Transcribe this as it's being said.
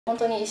本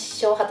当に一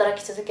生働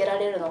き続けら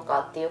れるの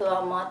かっていう不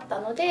安もあった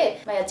の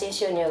で、家賃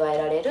収入が得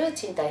られる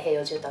賃貸併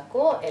用住宅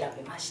を選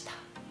びました。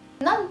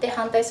なんで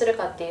反対する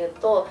かっていう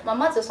と、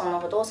まずその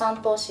不動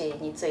産投資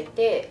につい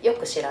てよ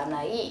く知ら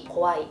ない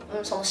怖い、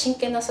その真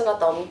剣な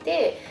姿を見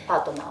てパ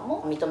ートナー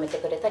も認めて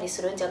くれたり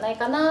するんじゃない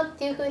かなっ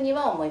ていうふうに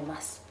は思い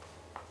ます。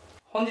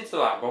本日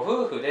はご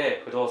夫婦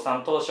で不動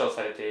産投資を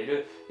されてい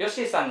るヨッ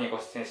シーさんにご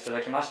出演していた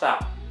だきました。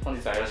本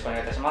日はよろしくお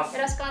願いいたします。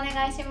よろしくお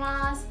願いし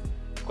ます。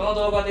この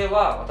動画で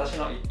は私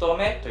の1棟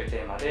目という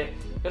テーマで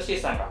ヨッシー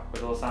さんが不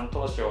動産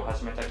投資を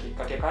始めたきっ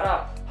かけか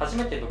ら初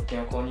めて物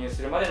件を購入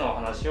するまでのお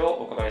話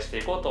をお伺いして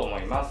いこうと思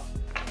います。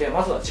では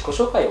まずは自己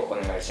紹介をお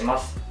願いしま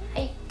す。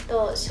はい、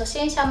初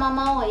心者マ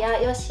マ大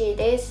家ヨッシー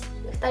です。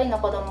2人の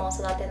子供を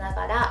育てな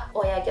がら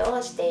親業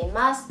をしてい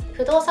ます。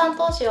不動産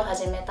投資を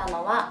始めた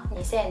のは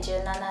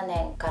2017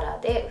年から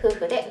で、夫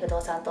婦で不動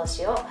産投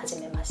資を始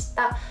めまし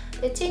た。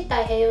で賃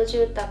貸併用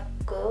住宅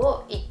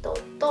を1棟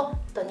と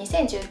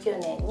2019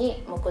年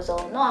に木造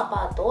のア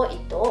パートを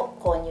1棟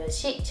購入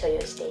し所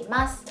有してい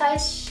ます。最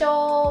初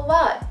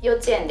は幼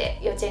稚園で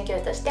幼稚園教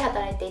諭として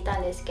働いていた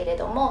んですけれ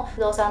ども、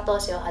不動産投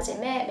資を始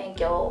め勉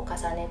強を重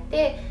ね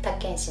て宅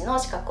建士の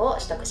資格を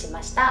取得し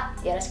ました。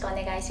よろしくお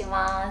願いし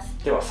ま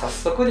す。では早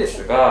速で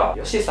すが、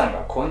ヨッシーさん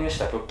が購入し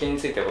た物件に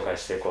ついてお伺い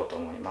していこうと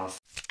思います。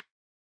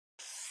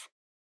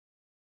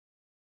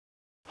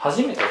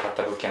初めて買っ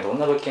た物件はどん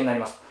な物件になり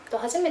ますか？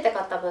初めて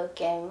買った物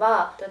件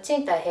は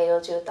賃貸併用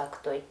住宅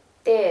といっ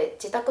て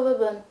自宅部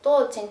分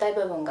と賃貸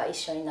部分が一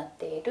緒になっ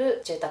てい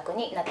る住宅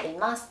になってい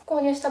ます。購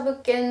入した物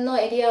件の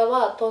エリア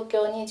は東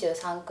京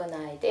23区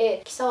内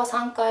で、基礎は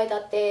3階建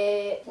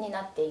てに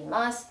なってい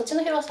ます。土地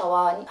の広さ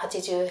は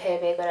80平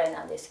米ぐらい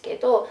なんですけ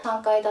ど、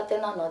3階建て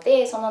なの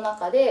でその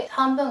中で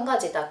半分が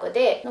自宅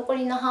で残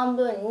りの半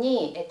分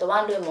に、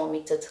ワンルームを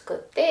3つ作っ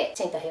て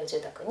賃貸併用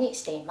住宅に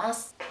していま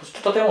す。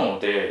建物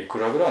でいく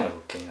らぐらいの物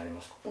件になりま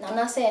すか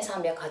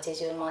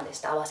？7380万でし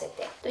た、合わせ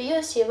て。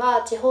融資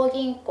は地方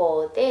銀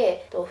行で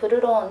フ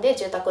ルローンで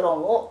住宅ロー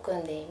ンを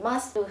組んでいま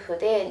す。夫婦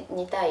で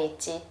2対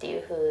1ってい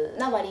う風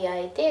な割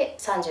合で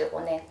35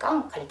年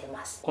間借りて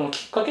ます。この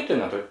きっかけという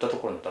のはどういったと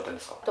ころだったん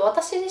ですか？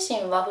私自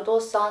身は不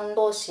動産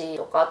投資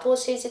とか投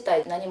資自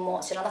体何も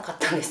知らなかっ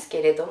たんです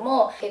けれど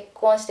も、結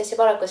婚してし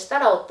ばらくした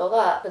ら夫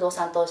が不動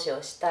産投資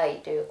をした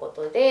いというこ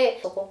とで、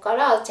そこか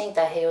ら賃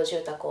貸併用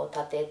住宅を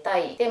建てた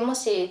い。でも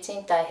し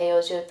賃貸併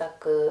用住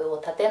宅を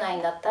建てない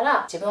んだった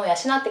ら自分を養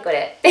ってく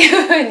れってい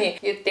う風に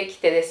言ってき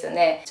てです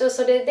ね、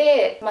それ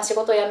で、仕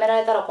事を辞めら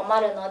れたら困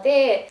るの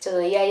でちょっ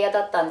と嫌々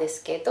だったんで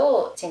すけ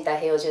ど、賃貸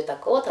併用住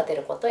宅を建て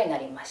ることにな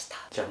りました。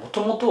じゃあも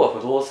ともとは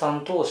不動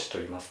産投資と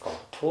いいますか、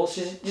投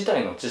資自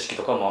体の知識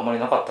とかもあんま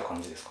りなかった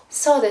感じですか？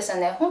そうです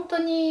ね、本当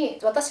に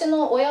私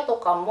の親と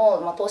か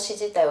も、投資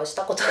自体をし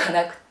たことが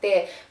なく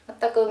て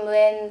全く無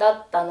縁だ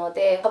ったの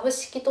で、株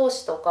式投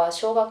資とか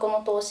少額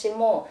の投資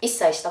も一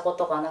切したこ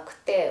とがなく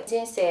て、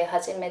人生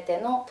初めて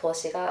の投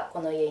資が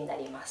この家にな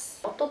りま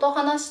す。夫と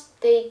話し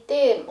てい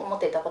て思っ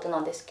ていたこと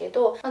なんですけ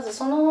ど、まず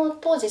その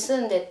当時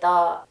住んで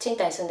た賃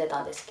貸に住んで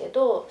たんですけ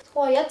ど、そこ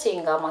は家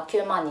賃が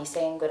9万2000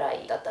円ぐら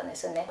いだったんで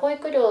すね。保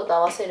育料と合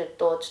わせる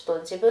とちょっ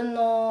と自分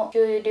の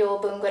給料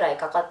分ぐらい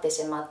かかって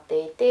しまっ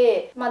てい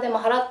て、でも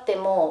払って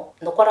も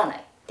残らない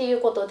ってい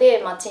うこと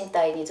で、賃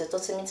貸にずっと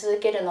住み続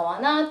けるのは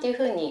なっていう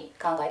ふうに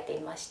考えて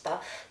いまし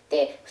た。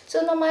で普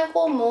通のマイ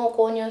ホームを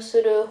購入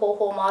する方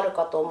法もある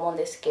かと思うん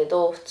ですけ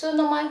ど、普通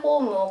のマイホ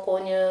ームを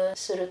購入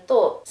する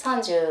と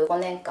35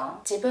年間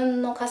自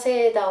分の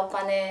稼いだお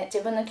金、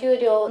自分の給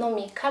料の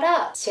みか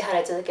ら支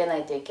払い続けな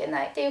いといけ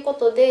ないっていうこ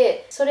と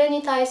で、それ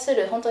に対す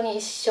る本当に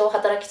一生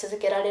働き続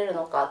けられる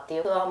のかってい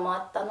う不安もあ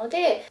ったの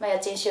で、家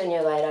賃収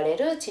入が得られ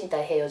る賃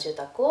貸併用住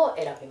宅を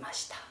選びま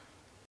した。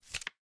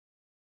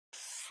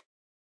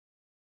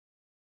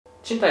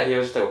賃貸併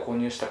用住宅を購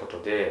入したこ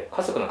とで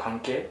家族の関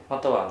係ま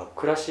たは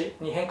暮らし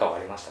に変化はあ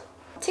りましたか？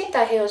賃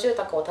貸併用住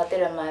宅を建て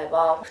る前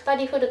は2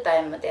人フルタ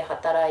イムで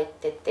働い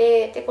て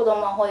て、で子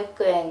供は保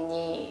育園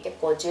に結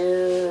構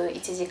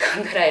11時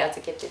間ぐらい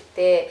預けて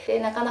て、で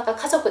なかなか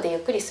家族でゆ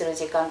っくりする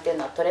時間っていう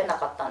のは取れな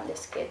かったんで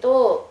すけ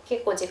ど、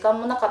結構時間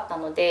もなかった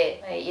の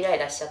でイライ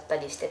ラしちゃった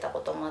りしてた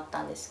こともあっ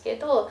たんですけ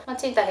ど、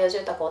賃貸併用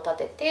住宅を建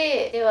て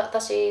て、で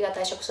私が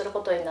退職するこ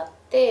とになって、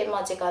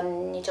時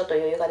間にちょっと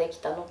余裕ができ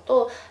たの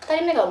と、2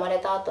人目が生まれ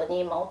た後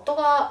に、夫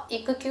が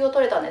育休を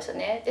取れたんです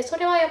ね。でそ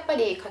れはやっぱ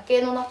り家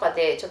計の中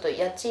でちょっと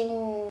家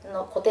賃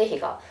の固定費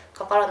が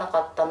かからなか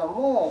ったの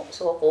も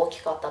すごく大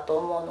きかったと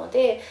思うの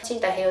で、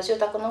賃貸併用住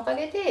宅のおか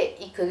げで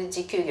育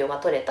児休業が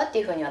取れたって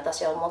いうふうに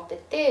私は思って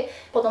て、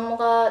子供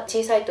が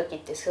小さい時っ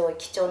てすごい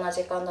貴重な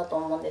時間だと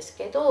思うんです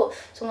けど、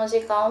その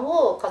時間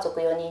を家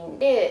族4人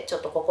でちょ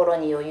っと心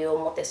に余裕を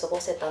持って過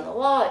ごせたの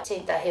は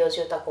賃貸併用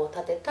住宅を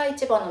建てた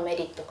一番のメ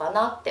リットか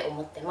なって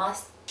思ってま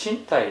す。賃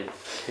貸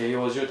併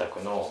用住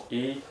宅の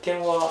いい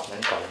点は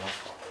何かありま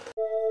すか？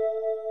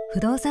不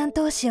動産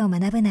投資を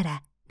学ぶな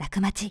ら楽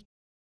町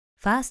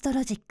ファースト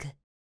ロジック。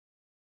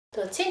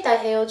賃貸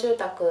併用住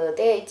宅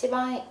で一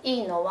番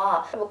いいの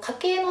は、家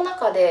計の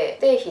中で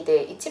経費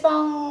で一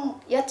番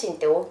家賃っ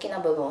て大きな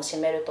部分を占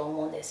めると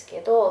思うんです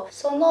けど、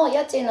その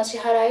家賃の支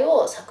払い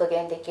を削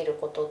減できる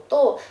こと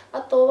と、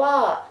あと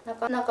はな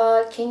かな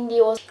か金利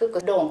を低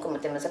くローンを組む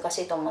って難し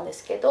いと思うんで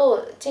すけ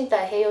ど、賃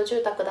貸併用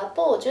住宅だ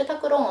と住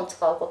宅ローンを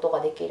使うことが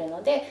できる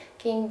ので、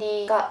金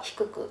利が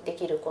低くで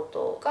きるこ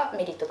とが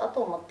メリットだ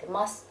と思って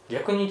ます。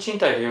逆に賃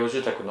貸併用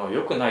住宅の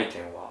良くない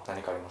点は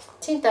何かありますか？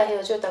賃貸併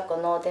用住宅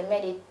のデ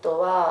メリット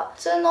は、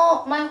普通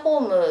のマイホ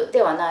ーム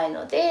ではない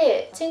の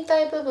で、賃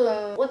貸部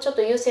分をちょっ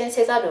と優先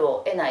せざる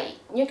を得ない、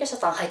入居者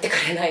さん入ってく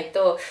れない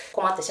と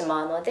困ってし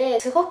まうので、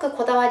すごく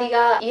こだわり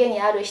が家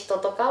にある人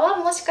とかは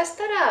もしかし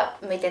たら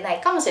向いてな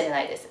いかもしれ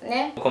ないです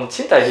ね。この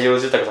賃貸併用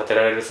住宅建て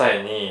られる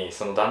際に、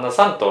その旦那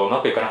さんとう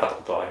まくいかなかった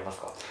ことはありま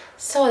すか？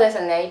そうで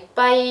すね、いっ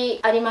ぱ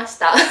いありまし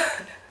た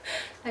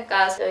なん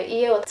か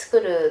家を作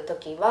る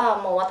時は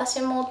もう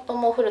私も夫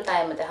もフル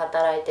タイムで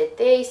働いて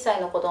て、1歳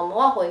の子供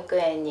は保育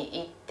園に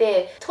行っ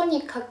て、と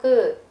にか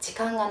く時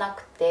間がな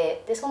く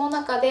て、でその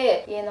中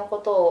で家のこ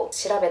とを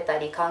調べた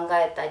り考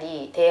えた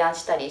り提案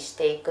したりし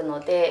ていくの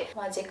で、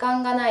時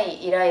間がな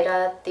いイライ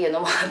ラっていうの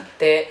もあっ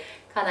て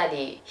かな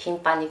り頻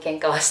繁に喧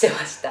嘩はしてま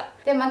した。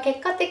で結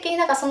果的に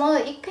その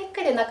一回一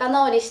回で仲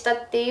直りした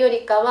っていうよ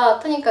りかは、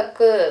とにか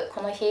く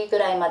この日ぐ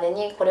らいまで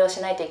にこれをし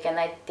ないといけ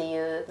ないってい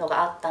うの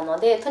があったの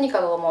で、とにか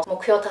くもう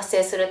目標達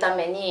成するた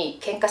めに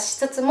喧嘩し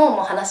つつも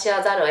もう話し合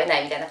わざるを得な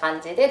いみたいな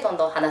感じで、どん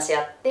どん話し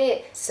合っ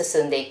て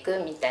進んでい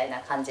くみたいな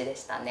感じで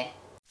したね。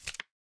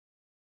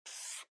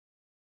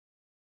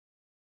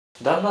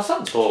旦那さ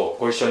んと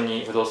ご一緒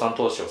に不動産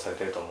投資をされ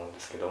ていると思うんで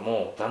すけど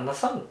も、旦那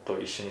さん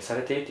と一緒にさ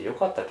れていて良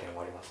かった点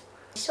はありますか？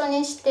一緒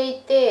にしてい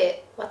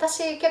て、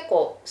私結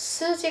構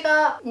数字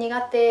が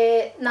苦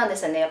手なんで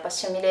すよね。やっぱ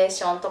シミュレー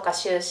ションとか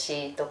収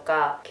支と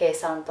か計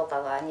算と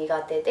かが苦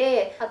手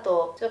で、あ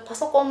とパ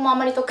ソコンもあ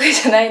まり得意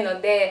じゃない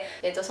ので、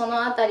そ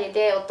のあたり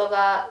で夫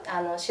が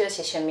収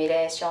支シミュ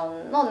レーシ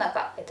ョンの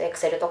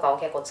Excel とかを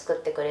結構作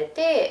ってくれ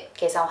て、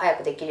計算を早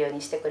くできるよう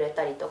にしてくれ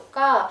たりと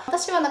か、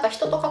私は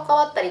人と関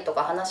わったりと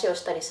か話を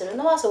したりする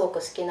のはすごく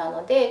好きな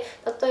ので、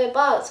例え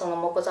ばその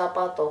木造ア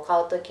パートを買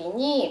う時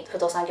に不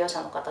動産業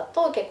者の方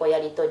と結構や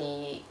り取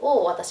り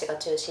を私が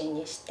中心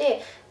にし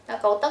て、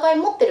お互い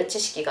持ってる知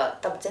識が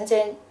多分全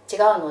然違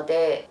うの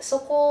で、そ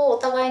こをお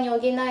互いに補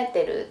え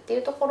てるってい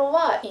うところ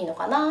はいいの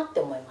かなって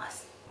思いま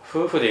す。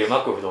夫婦でう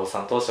まく不動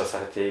産投資をさ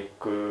れてい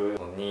く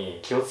のに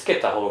気をつけ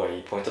た方が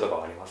いいポイントとか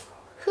はありますか？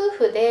夫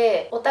婦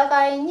でお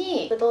互い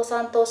に不動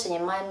産投資に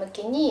前向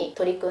きに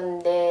取り組ん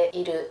で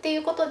いるってい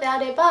うことであ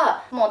れ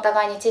ば、もうお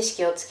互いに知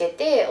識をつけ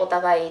てお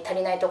互い足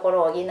りないとこ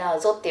ろを補う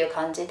ぞっていう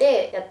感じ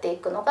でやってい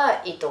くの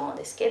がいいと思うん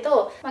ですけ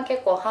ど、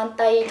結構反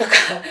対とか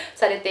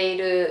されてい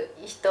る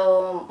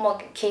人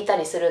も聞いた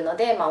りするの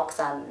で、奥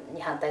さん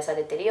に反対さ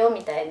れてるよ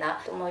みたい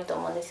な人も多いと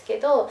思うんですけ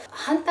ど、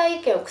反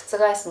対意見を覆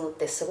すのっ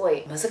てすご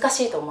い難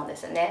しいと思うんで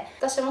すね。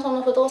私もそ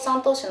の不動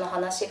産投資の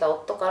話が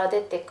夫から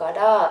出てか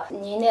ら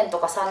2年と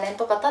か3年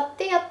とか経っ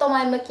てやっと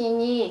前向き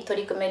に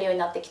取り組めるように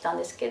なってきたん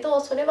ですけど、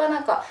それは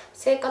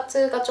生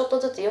活がちょっと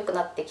ずつ良く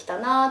なってきた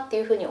なって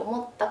いうふうに思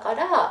ったか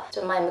ら、ち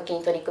ょっと前向き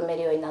に取り組め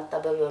るようになっ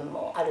た部分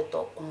もある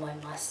と思い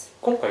ます。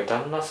今回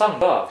旦那さん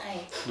が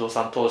不動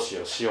産投資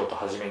をしようと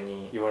初め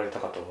に言われた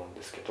かと思うん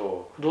ですけ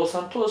ど、不動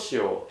産投資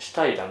をし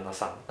たい旦那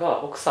さん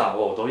が奥さん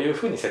をどういう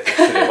ふうに説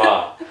得すれ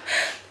ば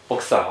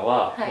奥さん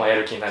はや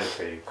る気になる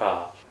という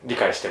か、理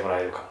解してもら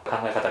えるか、考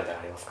え方みたいなの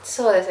ありますか？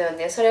そうですよ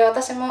ね。それ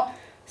私も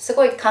す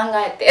ごい考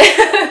えて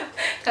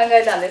考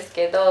えたんです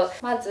けど、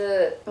ま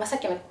ず、さっ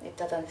きも言っ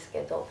てたんです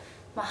けど、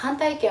反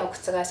対意見を覆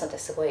すのって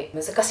すごい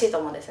難しいと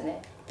思うんです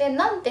ね。で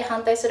なんで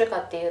反対するか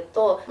っていう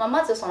と、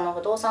まずその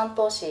不動産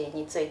投資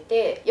につい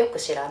てよく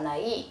知らな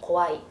い、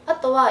怖い、あ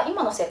とは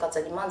今の生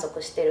活に満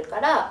足してるか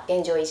ら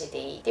現状維持で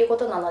いいっていうこ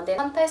となので、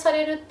反対さ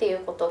れるっていう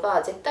こと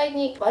が絶対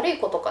に悪い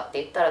ことかって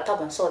言ったら多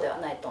分そうでは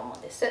ないと思う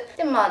んです。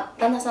で旦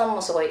那さん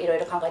もすごいいろい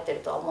ろ考えてる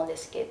とは思うんで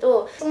すけ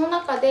ど、その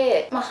中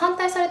で、反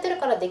対されてる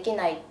からでき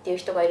ないっていう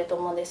人がいると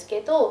思うんです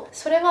けど、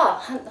それ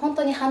は本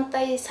当に反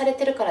対され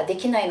てるからで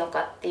きないのか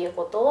っていう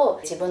ことを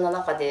自分の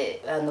中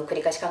で繰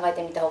り返し考え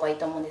てみた方がいい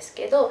と思うんです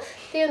けど、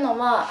っていうの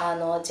は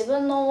自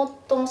分の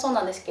夫もそう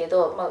なんですけ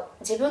ど、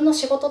自分の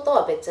仕事と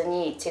は別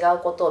に違う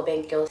ことを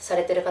勉強さ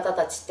れてる方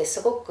たちって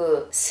すご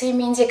く睡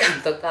眠時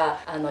間とか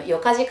余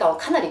暇時間を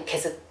かなり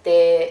削っ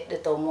てる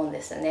と思うん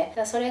ですね。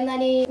それな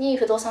りに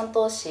不動産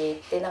投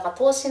資って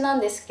投資な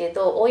んですけ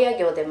ど、大家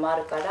業でもあ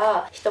るか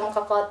ら人も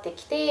関わって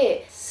き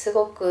て、す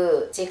ご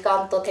く時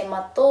間と手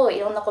間とい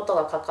ろんなこと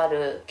がかか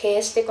る、経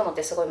営していくのっ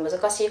てすごい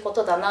難しいこ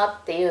とだな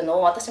っていうの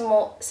を私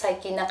も最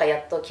近や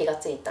っと気が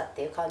ついたっ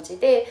ていう感じ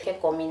で、結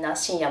構みんな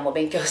深夜も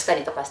勉強した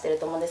りとかしてる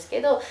と思うんです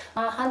けど、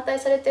反対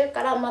されてる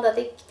からまだ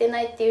できてな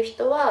いっていう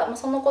人は、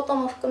そのこと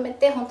も含め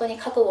て本当に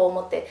覚悟を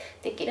持って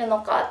できる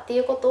のかってい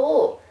うこと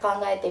を考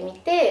えてみ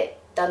て、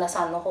旦那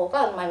さんの方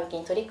が前向き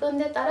に取り組ん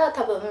でたら、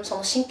多分そ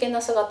の真剣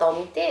な姿を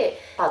見て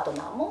パート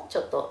ナーもち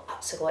ょっと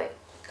すごい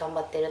頑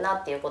張ってるな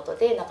っていうこと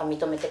で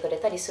認めてくれ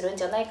たりするん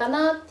じゃないか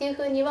なっていうふ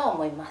うには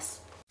思いま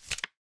す。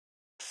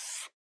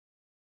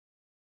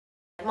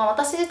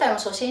私自体も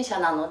初心者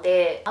なの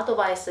でアド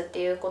バイスって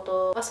いうこ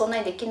とはそんな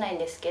にできないん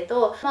ですけ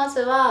ど、ま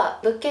ずは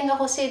物件が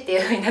欲しいってい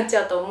う風になっち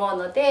ゃうと思う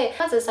ので、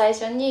まず最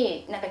初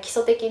になんか基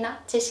礎的な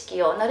知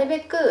識をなるべ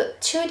く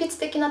中立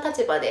的な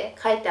立場で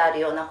書いてある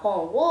ような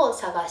本を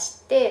探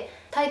して、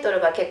タイトル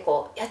が結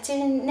構家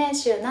賃年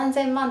収何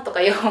千万と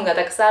かいう本が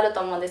たくさんある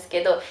と思うんです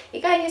けど、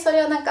意外にそ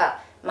れはなんか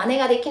真似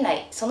ができな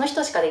い、その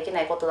人しかできな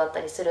いことだっ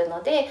たりする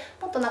ので、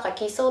もっとなんか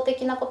基礎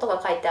的なこと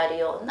が書いてある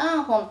よう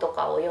な本と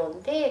かを読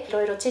んでい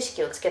ろいろ知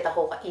識をつけた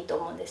方がいいと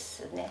思うんで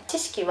すね。知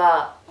識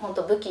は本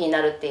当武器に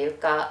なるっていう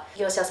か、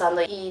業者さん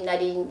の言いな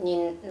り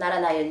にな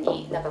らないよう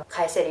になんか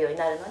返せるように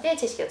なるので、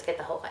知識をつけ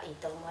た方がいい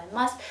と思い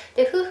ます。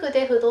で、夫婦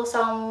で不動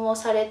産を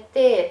され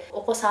て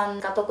お子さん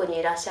が特に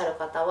いらっしゃる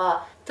方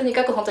は、とに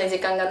かく本当に時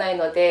間がない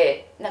の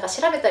で、なんか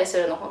調べたりす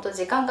るの本当に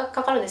時間が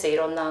かかるんですよ。い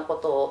ろんなこ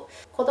とを。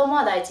子供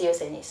は第一優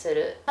先にす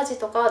る、家事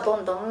とかはど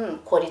んど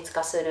ん効率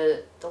化す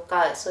ると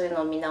か、そういう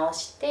のを見直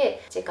し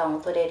て時間を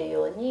取れる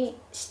ように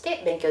し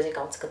て勉強時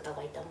間を作った方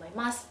がいいと思い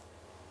ます。